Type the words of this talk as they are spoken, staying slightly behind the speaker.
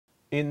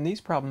In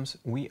these problems,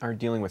 we are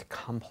dealing with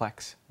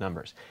complex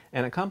numbers.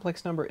 And a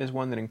complex number is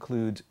one that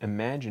includes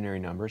imaginary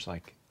numbers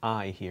like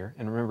I here.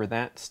 And remember,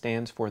 that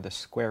stands for the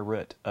square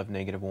root of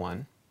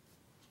 -1.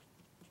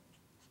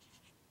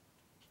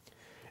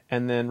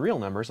 And then real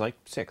numbers like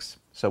 6.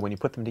 So when you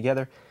put them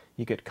together,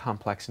 you get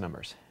complex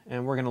numbers.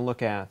 And we're going to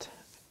look at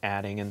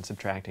adding and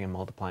subtracting and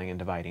multiplying and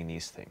dividing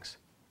these things.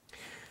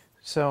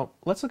 So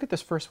let's look at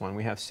this first one.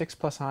 We have 6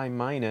 plus I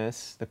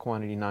minus the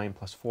quantity 9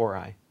 plus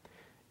 4i.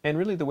 And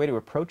really the way to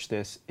approach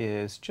this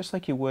is just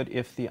like you would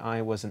if the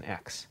I was an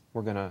x.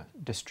 We're going to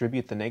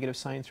distribute the negative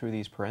sign through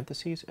these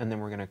parentheses, and then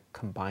we're going to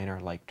combine our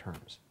like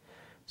terms.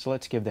 So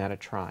let's give that a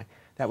try.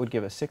 That would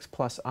give us 6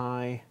 plus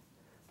I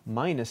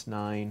minus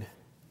 9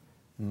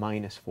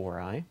 minus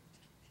 4i.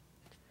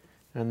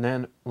 And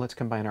then let's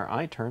combine our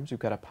I terms. We've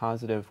got a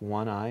positive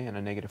 1i and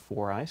a negative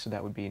 4i, so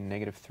that would be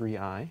negative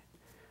 3i.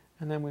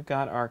 And then we've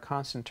got our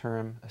constant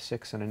term, a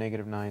 6 and a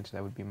negative 9, so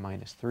that would be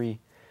minus 3.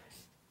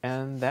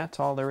 And that's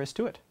all there is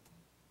to it.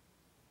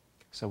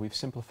 So we've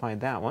simplified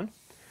that one.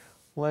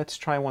 Let's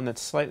try one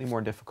that's slightly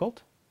more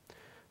difficult.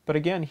 But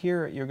again,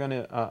 here you're going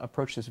to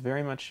approach this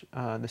very much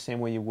the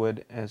same way you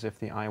would as if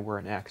the I were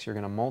an x. You're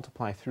going to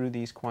multiply through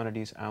these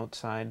quantities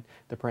outside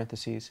the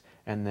parentheses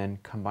and then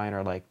combine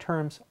our like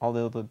terms,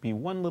 although there'll be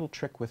one little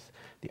trick with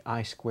the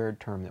I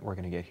squared term that we're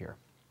going to get here.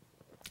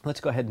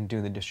 Let's go ahead and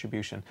do the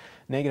distribution.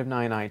 Negative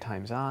 9i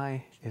times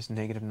I is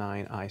negative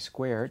 9i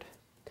squared.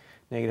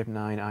 Negative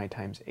 9i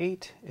times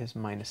 8 is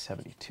minus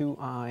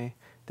 72i.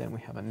 Then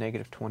we have a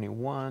negative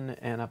 21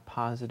 and a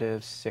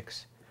positive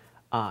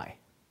 6i.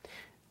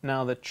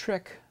 Now the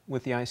trick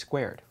with the I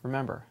squared,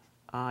 remember,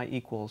 I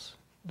equals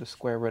the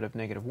square root of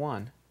negative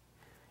 1.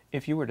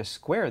 If you were to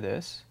square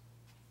this,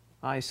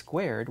 I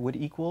squared would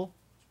equal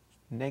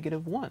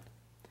negative 1,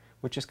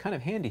 which is kind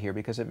of handy here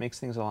because it makes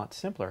things a lot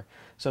simpler.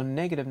 So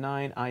negative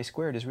 9i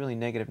squared is really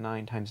negative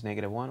 9 times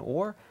negative 1,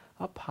 or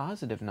a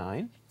positive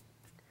 9.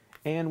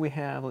 And we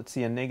have, let's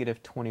see, a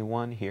negative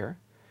 21 here.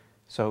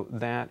 So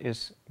that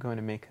is going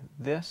to make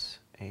this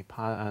a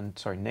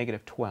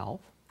negative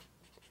 12.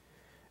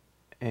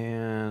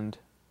 And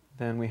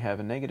then we have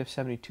a negative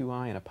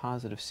 72i and a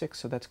positive 6,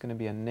 so that's going to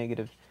be a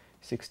negative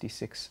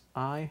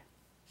 66i.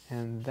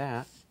 And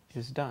that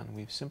is done.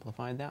 We've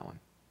simplified that one.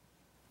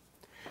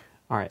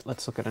 All right,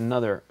 let's look at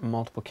another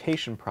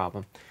multiplication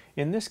problem.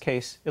 In this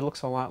case, it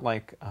looks a lot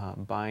like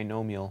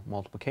binomial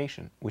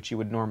multiplication, which you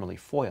would normally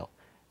FOIL.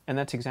 And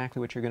that's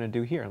exactly what you're going to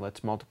do here.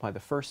 Let's multiply the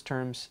first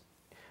terms,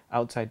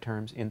 outside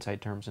terms,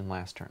 inside terms, and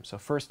last terms. So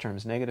first term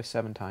is negative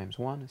 7 times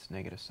 1 is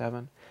negative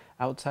 7.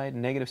 Outside,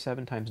 negative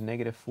 7 times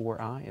negative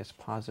 4i is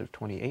positive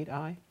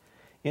 28i.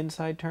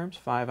 Inside terms,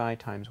 5i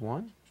times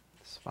 1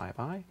 is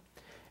 5i.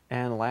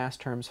 And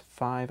last terms,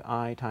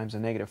 5i times a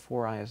negative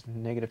 4i is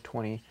negative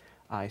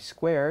 20i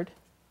squared.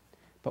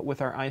 But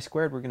with our I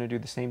squared, we're going to do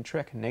the same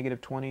trick.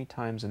 Negative 20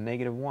 times a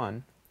negative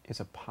 1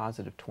 is a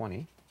positive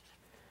 20.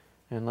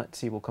 And let's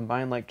see, we'll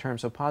combine like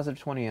terms. So positive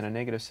 20 and a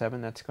negative 7,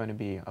 that's going to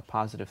be a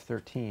positive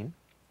 13.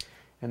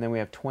 And then we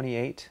have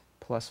 28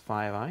 plus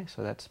 5i,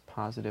 so that's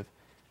positive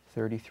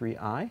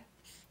 33i.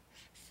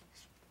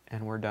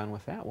 And we're done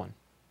with that one.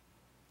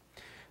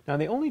 Now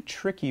the only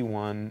tricky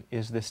one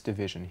is this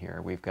division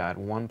here. We've got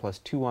 1 plus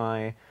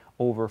 2i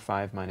over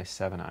 5 minus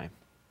 7i.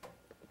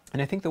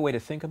 And I think the way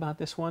to think about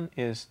this one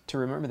is to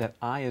remember that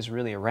I is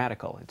really a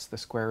radical. It's the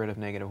square root of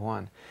negative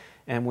 1.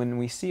 And when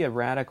we see a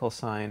radical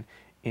sign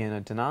in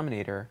a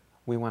denominator,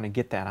 we want to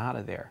get that out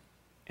of there.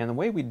 And the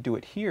way we do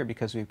it here,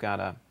 because we've got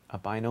a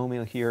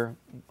binomial here,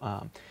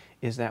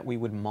 is that we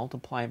would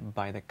multiply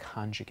by the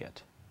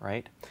conjugate,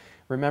 right?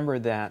 Remember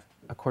that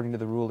according to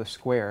the rule of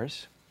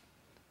squares,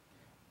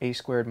 a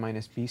squared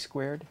minus b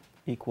squared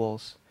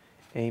equals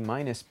a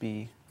minus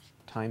b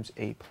times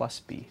a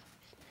plus b.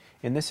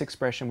 In this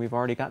expression, we've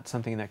already got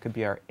something that could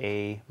be our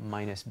a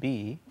minus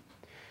b.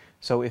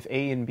 So if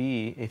a and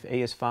b, if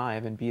a is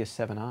 5 and b is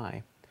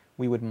 7i,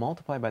 we would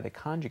multiply by the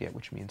conjugate,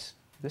 which means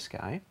this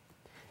guy,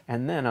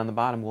 and then on the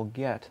bottom we'll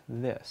get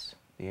this,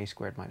 the a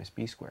squared minus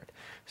b squared.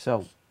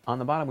 So on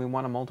the bottom we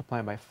want to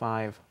multiply by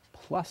 5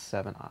 plus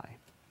 7i.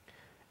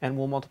 And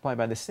we'll multiply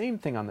by the same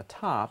thing on the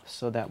top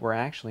so that we're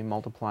actually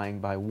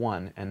multiplying by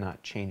 1 and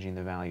not changing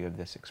the value of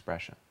this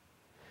expression.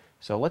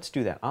 So let's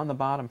do that. On the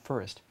bottom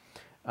first,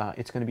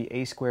 it's going to be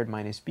a squared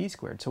minus b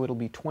squared. So it'll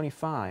be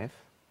 25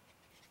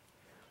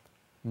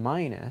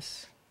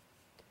 minus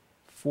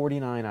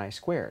 49i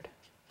squared.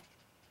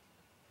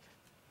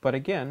 But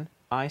again,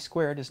 I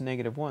squared is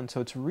negative 1,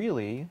 so it's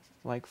really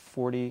like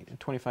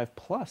 25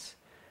 plus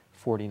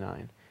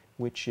 49,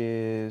 which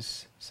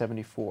is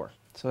 74.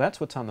 So that's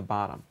what's on the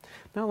bottom.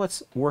 Now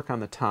let's work on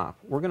the top.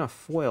 We're going to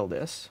FOIL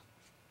this.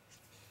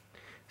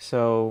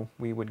 So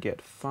we would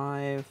get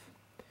 5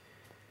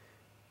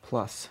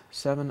 plus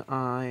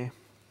 7i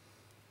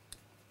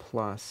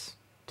plus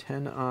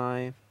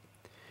 10i,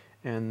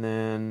 and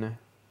then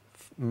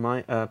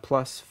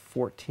plus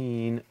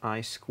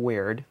 14i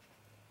squared.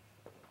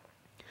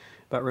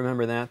 But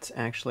remember, that's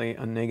actually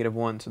a negative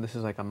 1, so this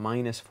is like a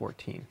minus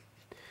 14.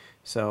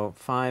 So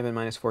 5 and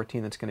minus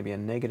 14, that's going to be a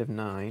negative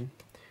 9.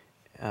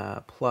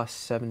 plus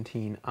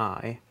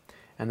 17i,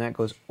 and that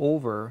goes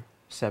over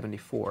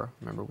 74.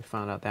 Remember, we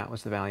found out that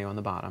was the value on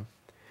the bottom.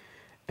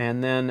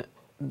 And then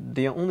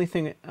the only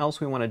thing else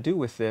we want to do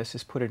with this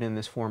is put it in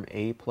this form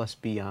a plus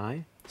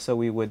bi. So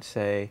we would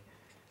say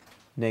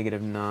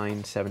negative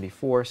 9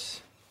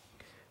 74ths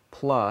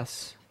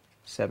plus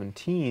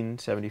 17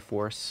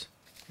 74ths,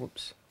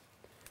 whoops,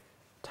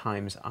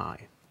 times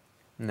I.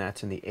 And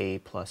that's in the a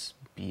plus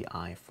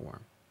bi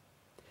form.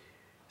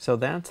 So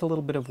that's a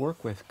little bit of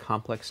work with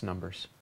complex numbers.